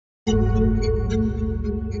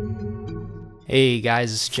Hey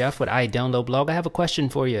guys, it's Jeff with iDownload Blog. I have a question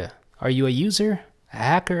for you. Are you a user, a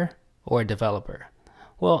hacker, or a developer?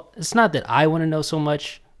 Well, it's not that I want to know so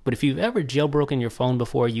much, but if you've ever jailbroken your phone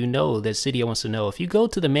before, you know that Cydia wants to know. If you go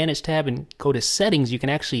to the Manage tab and go to Settings, you can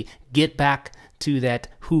actually get back to that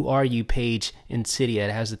Who Are You page in Cydia.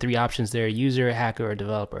 It has the three options there: user, hacker, or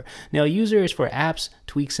developer. Now, user is for apps,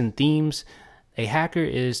 tweaks, and themes. A hacker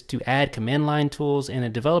is to add command line tools, and a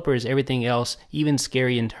developer is everything else, even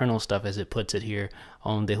scary internal stuff, as it puts it here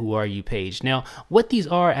on the Who Are You page. Now, what these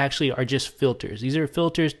are actually are just filters. These are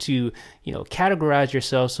filters to, categorize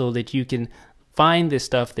yourself so that you can find the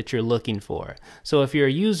stuff that you're looking for. So if you're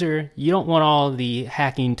a user, you don't want all the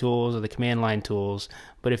hacking tools or the command line tools,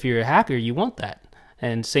 but if you're a hacker, you want that.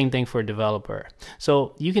 And same thing for a developer.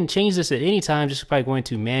 So you can change this at any time just by going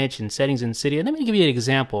to Manage and Settings in Cydia. Let me give you an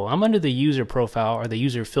example. I'm under the user profile or the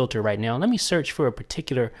user filter right now. Let me search for a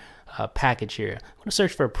particular package here. I'm going to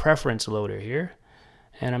search for a preference loader here.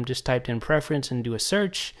 And I'm just typed in preference and do a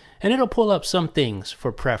search, and it'll pull up some things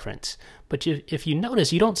for preference. But if you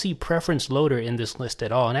notice, you don't see preference loader in this list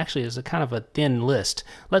at all. And actually, it's a kind of a thin list.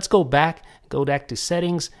 Let's go back to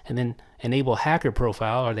Settings, and then enable hacker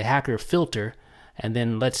profile or the hacker filter. And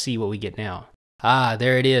then let's see what we get now.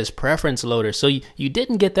 There it is, preference loader. So you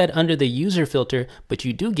didn't get that under the user filter, but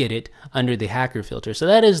you do get it under the hacker filter. So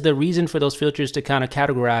that is the reason for those filters, to kind of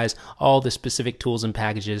categorize all the specific tools and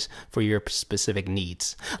packages for your specific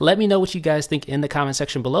needs. Let me know what you guys think in the comment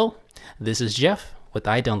section below. This is Jeff with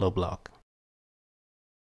iDownload Blog.